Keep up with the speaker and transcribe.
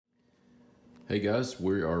Hey guys,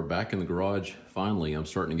 we are back in the garage. Finally, I'm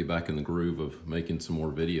starting to get back in the groove of making some more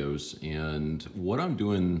videos. And what I'm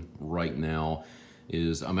doing right now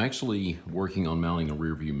is I'm actually working on mounting a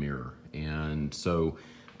rear view mirror. And so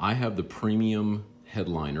I have the premium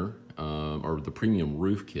headliner, or the premium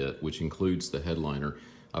roof kit, which includes the headliner.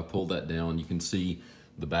 I've pulled that down. You can see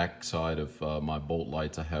the back side of my bolt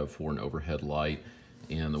lights I have for an overhead light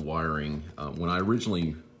and the wiring. When I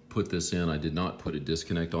originally put this in, I did not put a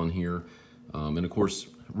disconnect on here. And of course,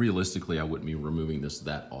 realistically, I wouldn't be removing this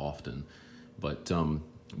that often. But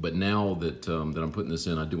now that I'm putting this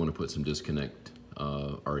in, I do want to put some disconnect,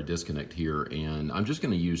 or a disconnect here. And I'm just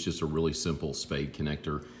going to use just a really simple spade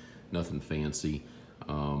connector, nothing fancy,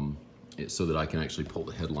 so that I can actually pull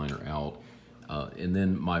the headliner out. And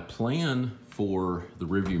then my plan for the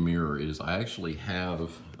rearview mirror is I actually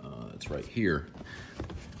have, it's right here,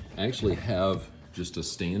 I actually have just a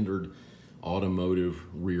standard automotive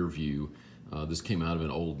rear view. This came out of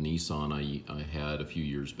an old Nissan I had a few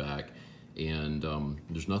years back, and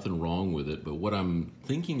there's nothing wrong with it. But what I'm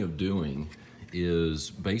thinking of doing is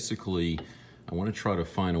basically I want to try to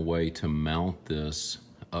find a way to mount this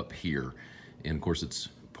up here. And of course it's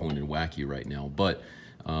pointed wacky right now, but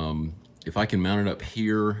if I can mount it up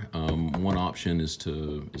here, one option is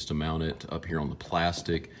to mount it up here on the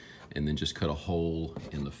plastic and then just cut a hole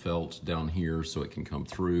in the felt down here so it can come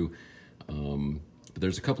through. But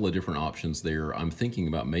there's a couple of different options there. I'm thinking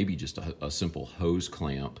about maybe just a simple hose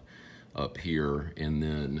clamp up here and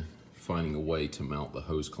then finding a way to mount the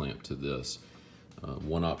hose clamp to this.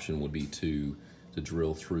 One option would be to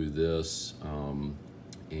drill through this,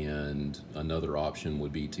 and another option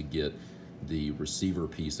would be to get the receiver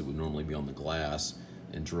piece that would normally be on the glass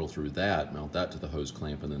and drill through that, mount that to the hose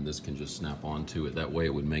clamp, and then this can just snap onto it. That way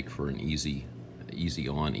it would make for an easy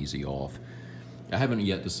on, easy off. I haven't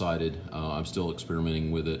yet decided. I'm still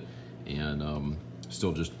experimenting with it and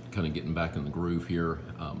still just kind of getting back in the groove here.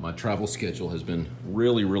 My travel schedule has been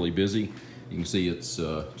really busy. You can see it's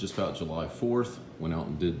just about July 4th. Went out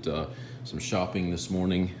and did some shopping this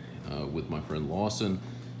morning with my friend Lawson.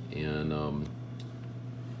 And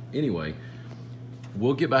anyway,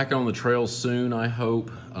 we'll get back on the trail soon, I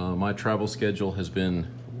hope. My travel schedule has been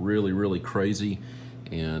really crazy,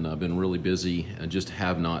 and I've been really busy and just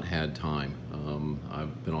have not had time.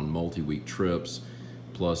 I've been on multi-week trips,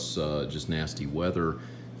 plus just nasty weather,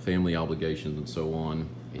 family obligations, and so on.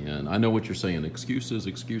 And I know what you're saying, excuses,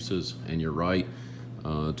 and you're right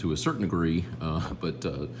to a certain degree, but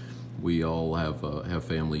we all have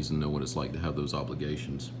families and know what it's like to have those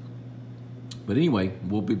obligations. But anyway,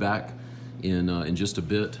 we'll be back in just a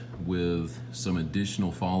bit with some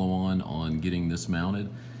additional follow-on on getting this mounted.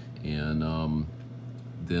 And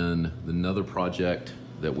then another project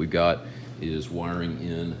that we've got is wiring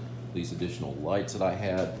in these additional lights that I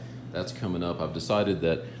had. That's coming up. I've decided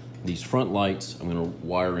that these front lights I'm going to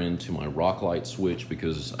wire into my rock light switch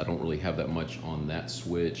because I don't really have that much on that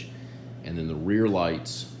switch. And then the rear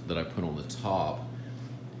lights that I put on the top,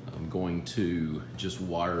 I'm going to just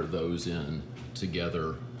wire those in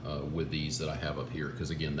together with these that I have up here, because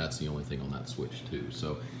again, that's the only thing on that switch too.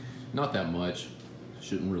 So not that much,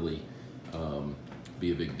 shouldn't really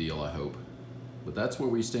be a big deal, I hope. But that's where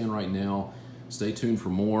we stand right now. Stay tuned for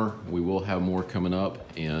more. We will have more coming up,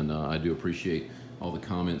 and I do appreciate all the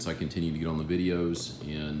comments I continue to get on the videos,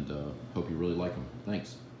 and hope you really like them.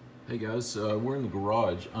 Thanks. Hey guys, we're in the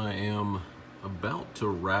garage. I am about to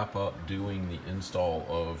wrap up doing the install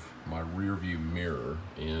of my rear view mirror,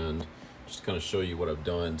 and just kind of show you what I've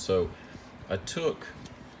done. So I took,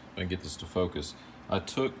 I get this to focus, I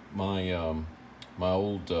took my my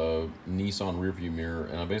old Nissan rearview mirror,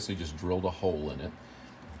 and I basically just drilled a hole in it,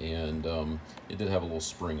 and it did have a little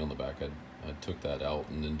spring on the back. I took that out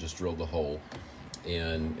and then just drilled the hole,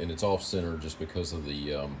 and it's off center just because of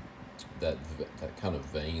the that kind of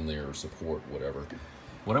vein there, or support, whatever.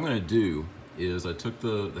 What I'm going to do is I took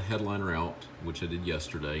the headliner out, which I did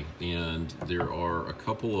yesterday, and there are a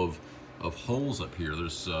couple of holes up here.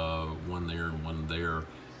 There's one there and one there.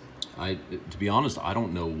 To be honest, I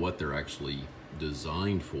don't know what they're actually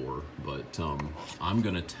designed for, but I'm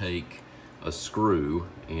gonna take a screw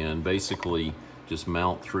and basically just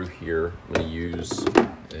mount through here. I'm gonna use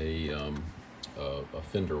a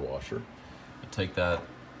fender washer. I take that,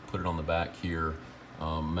 put it on the back here,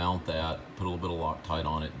 mount that, put a little bit of Loctite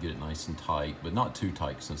on it, get it nice and tight, but not too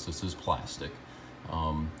tight since this is plastic.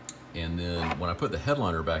 And then when I put the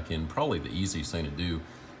headliner back in, probably the easiest thing to do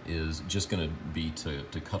is just gonna be to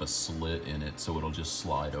cut a slit in it so it'll just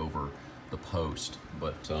slide over the post.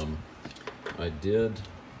 But I did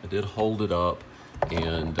hold it up,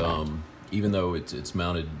 and even though it's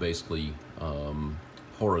mounted basically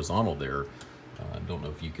horizontal there, I don't know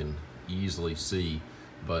if you can easily see,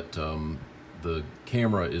 but the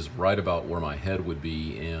camera is right about where my head would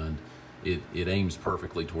be, and it aims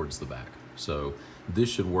perfectly towards the back. So this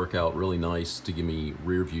should work out really nice to give me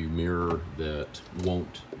rear view mirror that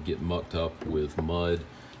won't get mucked up with mud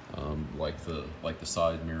like the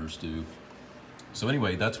side mirrors do. So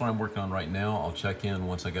anyway, that's what I'm working on right now. I'll check in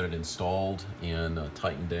once I got it installed and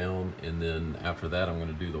tightened down, and then after that I'm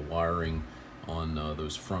going to do the wiring on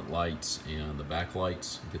those front lights and the back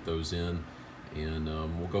lights, get those in, and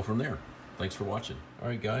we'll go from there. Thanks for watching. All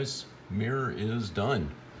right guys, mirror is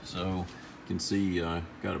done. So you can see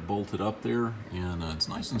got it bolted up there, and it's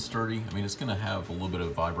nice and sturdy. I mean, it's going to have a little bit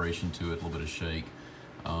of vibration to it, a little bit of shake,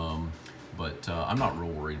 but I'm not real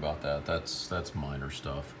worried about that. That's minor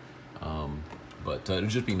stuff. But it'd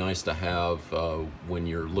just be nice to have when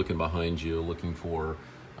you're looking behind you, looking for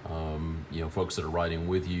you know, folks that are riding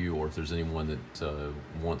with you, or if there's anyone that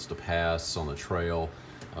wants to pass on the trail.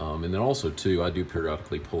 And then also too, I do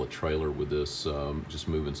periodically pull a trailer with this, just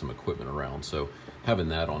moving some equipment around. So having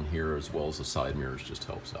that on here as well as the side mirrors just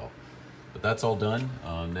helps out. But that's all done.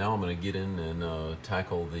 Now I'm going to get in and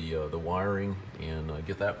tackle the wiring and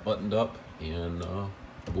get that buttoned up, and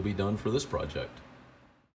we'll be done for this project.